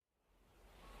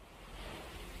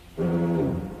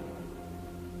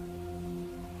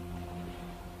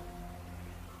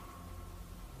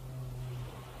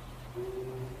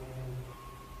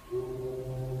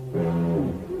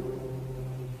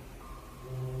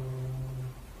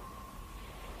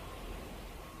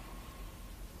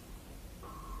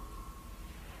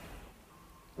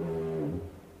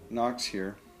Knox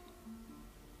here,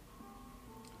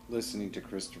 listening to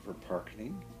Christopher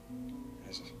Parkening,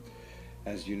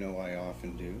 as you know I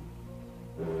often do.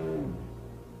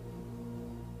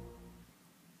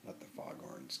 Let the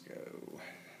foghorns go.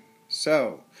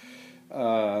 So,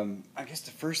 I guess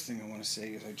the first thing I want to say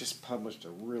is I just published a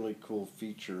really cool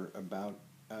feature about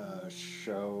a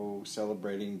show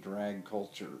celebrating drag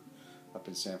culture up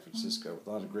in San Francisco with a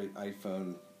lot of great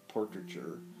iPhone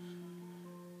portraiture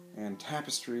and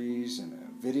tapestries and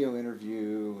a video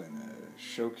interview and a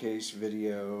showcase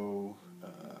video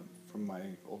from my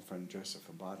old friend Joseph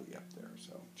Abadi up there.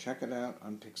 So check it out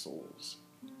on Pixels.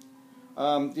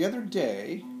 The other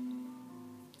day,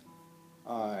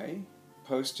 I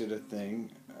posted a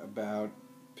thing about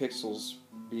Pixels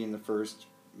being the first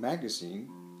magazine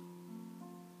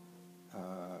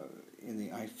in the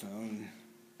iPhone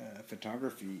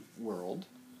photography world,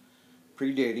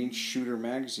 predating Shooter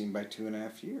magazine by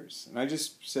 2.5 years. And I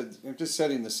just said, I'm just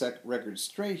setting the record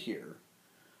straight here.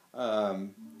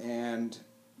 And,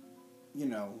 you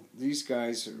know, these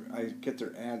guys, I get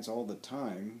their ads all the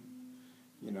time,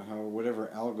 you know, how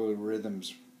whatever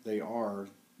algorithms they are,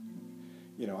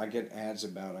 you know, I get ads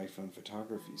about iPhone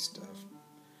photography stuff.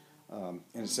 And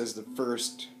it says the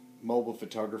first mobile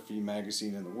photography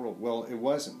magazine in the world. Well, it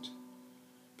wasn't.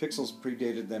 Pixels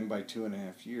predated them by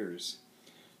 2.5 years.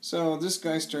 So this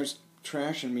guy starts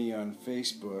trashing me on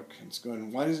Facebook and it's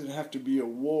going, why does it have to be a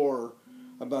war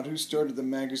about who started the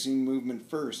magazine movement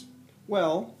first?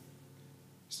 Well,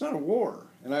 it's not a war.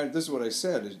 And this is what I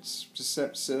said. It's just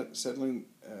setting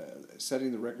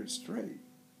the record straight.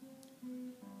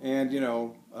 And, you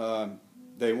know,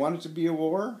 they want it to be a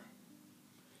war.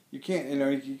 You can't, you know,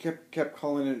 you kept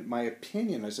calling it my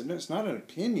opinion. I said, no, it's not an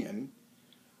opinion.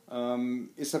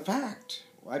 It's a fact.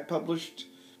 I published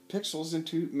Pixels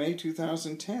in May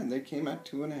 2010. They came out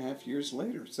 2.5 years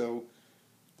later. So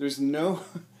there's no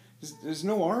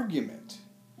argument.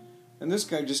 And this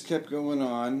guy just kept going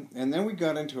on. And then we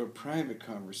got into a private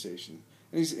conversation.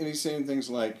 And he's saying things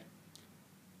like,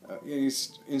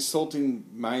 he's insulting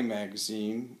my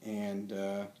magazine, and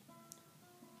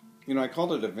you know, I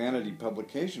called it a vanity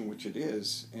publication, which it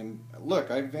is. And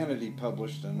look, I vanity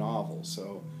published a novel,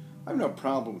 so I have no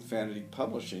problem with vanity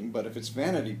publishing. But if it's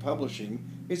vanity publishing,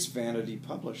 it's vanity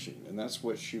publishing, and that's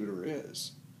what Shooter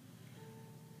is.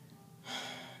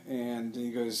 And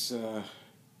he goes, and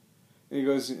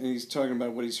he's talking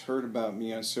about what he's heard about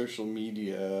me on social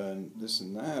media and this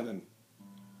and that, and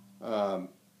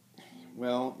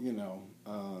well, you know,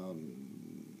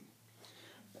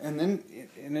 and then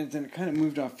it kind of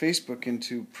moved off Facebook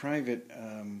into private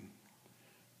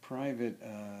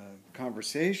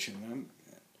conversation.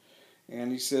 And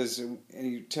he says, and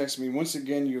he texts me, once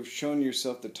again, you have shown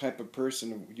yourself the type of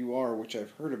person you are, which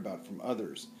I've heard about from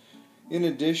others. In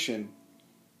addition,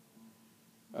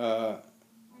 I've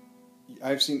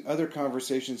seen other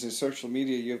conversations in social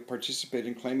media you have participated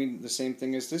in claiming the same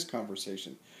thing as this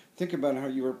conversation. Think about how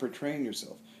you are portraying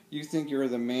yourself. You think you're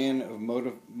the man of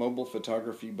mobile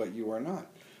photography, but you are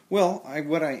not. Well,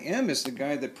 what I am is the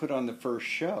guy that put on the first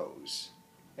shows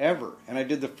ever. And I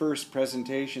did the first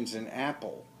presentations in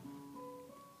Apple.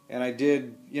 And I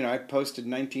did, you know, I posted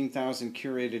 19,000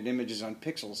 curated images on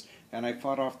Pixels. And I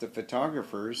fought off the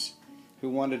photographers who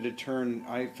wanted to turn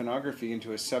iPhoneography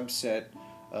into a subset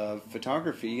of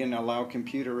photography and allow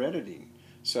computer editing.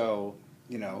 So,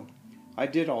 you know, I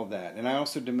did all that. And I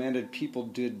also demanded people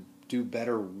do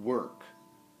better work.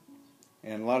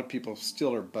 And a lot of people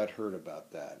still are butthurt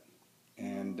about that.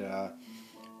 And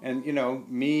you know,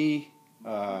 me,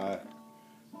 Glenn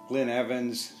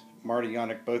Evans, Marty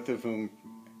Yonick, both of whom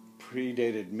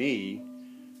predated me,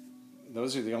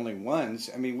 those are the only ones.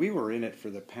 I mean, we were in it for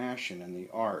the passion and the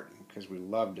art because we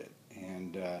loved it.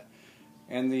 And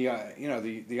the you know,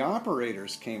 the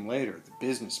operators came later, the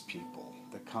business people,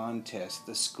 the contests,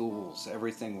 the schools,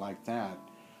 everything like that.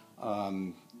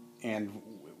 And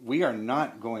we are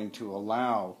not going to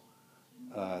allow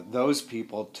those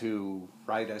people to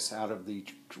write us out of the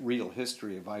real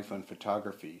history of iPhone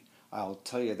photography. I'll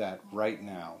tell you that right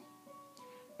now.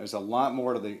 There's a lot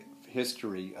more to the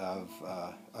history of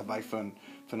iPhone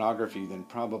photography than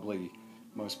probably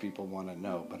most people want to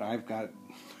know. But I've got,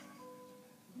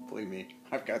 believe me,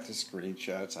 I've got the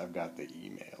screenshots, I've got the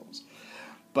emails.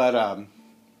 But,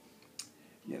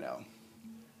 you know,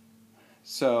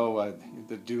 so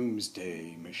the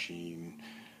Doomsday Machine.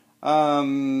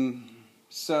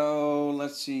 So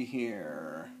let's see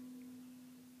here.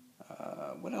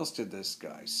 What else did this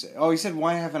guy say? Oh, he said,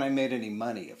 "Why haven't I made any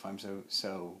money if I'm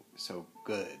so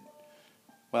good?"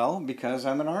 Well, because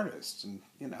I'm an artist, and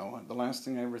you know, the last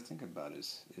thing I ever think about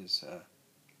is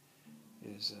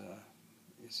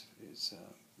is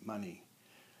money.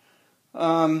 We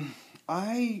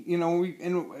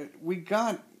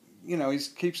got, he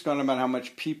keeps going about how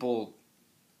much people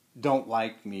don't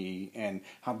like me and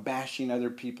how bashing other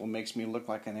people makes me look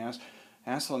like an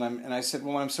asshole. And I said,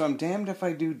 well, I'm damned if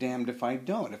I do, damned if I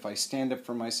don't. If I stand up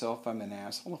for myself, I'm an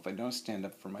asshole. If I don't stand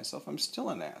up for myself, I'm still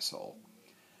an asshole.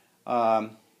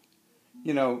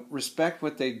 Respect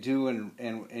what they do and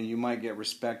you might get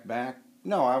respect back.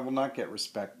 No, I will not get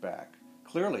respect back.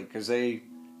 Clearly, because they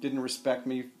didn't respect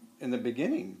me in the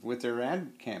beginning with their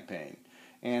ad campaign.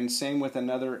 And same with a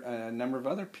number of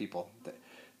other people.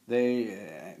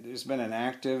 There's been an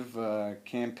active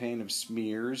campaign of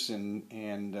smears and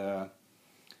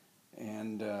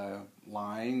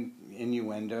lying,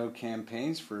 innuendo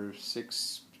campaigns for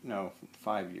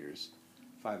 5 years,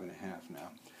 5.5 now.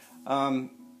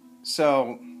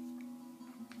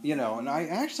 And I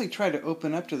actually tried to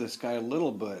open up to this guy a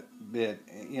little bit,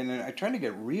 and I tried to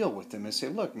get real with him and say,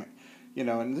 look, man,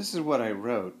 and this is what I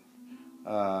wrote.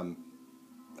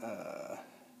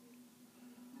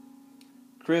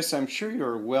 Chris, I'm sure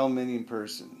you're a well-meaning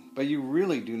person, but you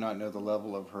really do not know the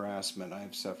level of harassment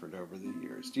I've suffered over the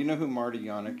years. Do you know who Marty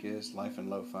Yannick is, Life and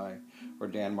Lo-Fi, or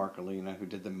Dan Marcolina, who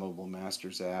did the Mobile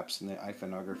Masters apps and the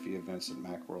iPhoneography events at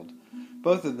Macworld?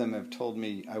 Both of them have told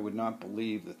me I would not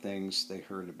believe the things they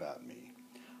heard about me.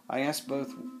 I asked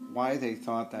both why they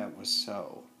thought that was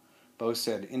so. Both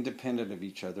said, independent of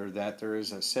each other, that there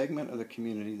is a segment of the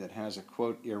community that has a,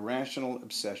 quote, irrational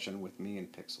obsession with me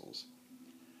and pixels.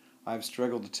 I've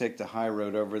struggled to take the high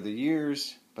road over the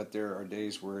years, but there are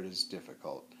days where it is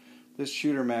difficult. This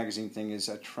Shooter magazine thing is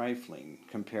a trifling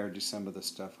compared to some of the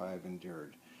stuff I've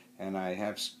endured. And I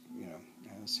have,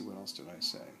 let's see, what else did I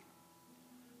say?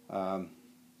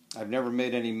 I've never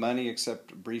made any money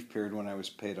except a brief period when I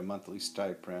was paid a monthly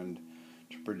stipend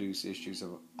to produce issues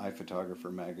of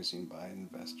iPhotographer magazine by an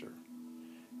investor.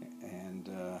 And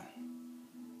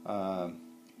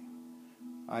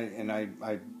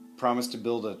I promised to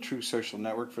build a true social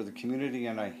network for the community,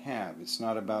 and I have. It's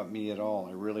not about me at all.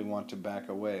 I really want to back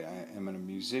away. I am a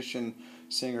musician,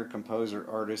 singer, composer,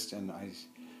 artist, and I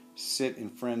sit in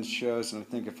friends' shows, and I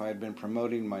think if I had been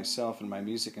promoting myself and my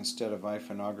music instead of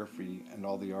iPhoneography and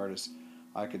all the artists,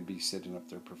 I could be sitting up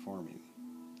there performing.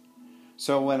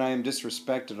 So when I am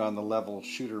disrespected on the level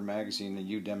Shooter magazine and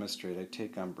you demonstrate, I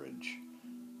take umbrage.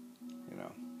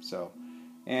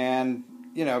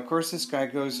 Of course, this guy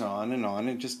goes on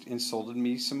and just insulted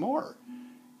me some more.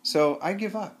 So I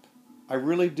give up. I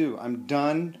really do. I'm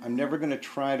done. I'm never going to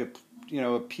try to,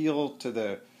 appeal to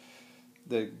the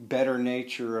better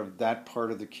nature of that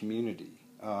part of the community.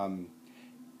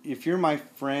 If you're my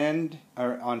friend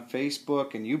on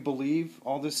Facebook and you believe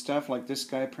all this stuff like this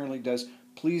guy apparently does,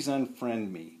 please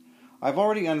unfriend me. I've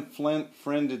already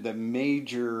unfriended the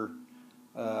major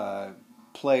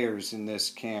players in this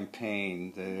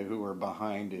campaign who are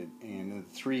behind it, and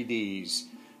the 3Ds,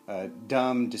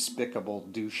 dumb, despicable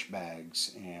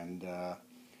douchebags, and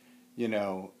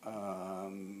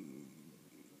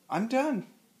I'm done.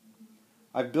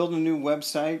 I've built a new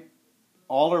website.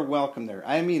 All are welcome there.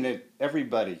 I mean it,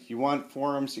 everybody. You want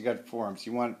forums, you got forums.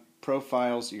 You want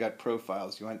profiles, you got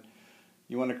profiles. You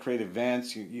want to create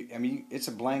events. It's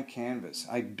a blank canvas.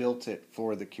 I built it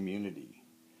for the community,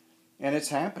 and it's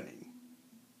happening.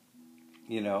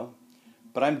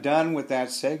 But I'm done with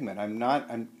that segment. I'm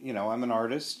an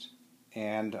artist,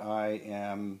 and I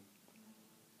am,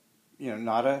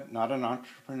 not an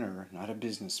entrepreneur, not a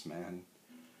businessman.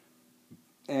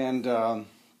 And,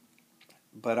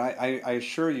 but I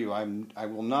assure you, I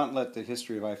will not let the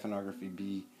history of iPhoneography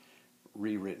be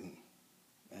rewritten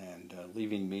and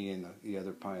leaving me and the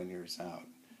other pioneers out.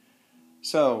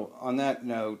 So on that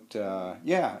note,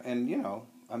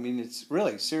 it's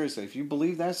really, seriously, if you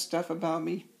believe that stuff about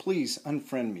me, please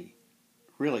unfriend me.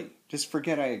 Really, just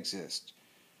forget I exist.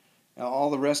 Now, all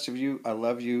the rest of you, I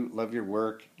love you, love your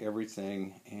work,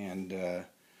 everything, and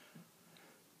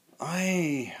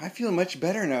I feel much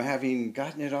better now having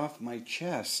gotten it off my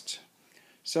chest.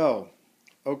 So,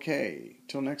 okay,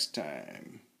 till next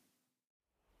time.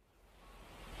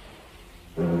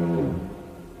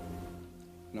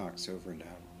 Knox over and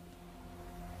out.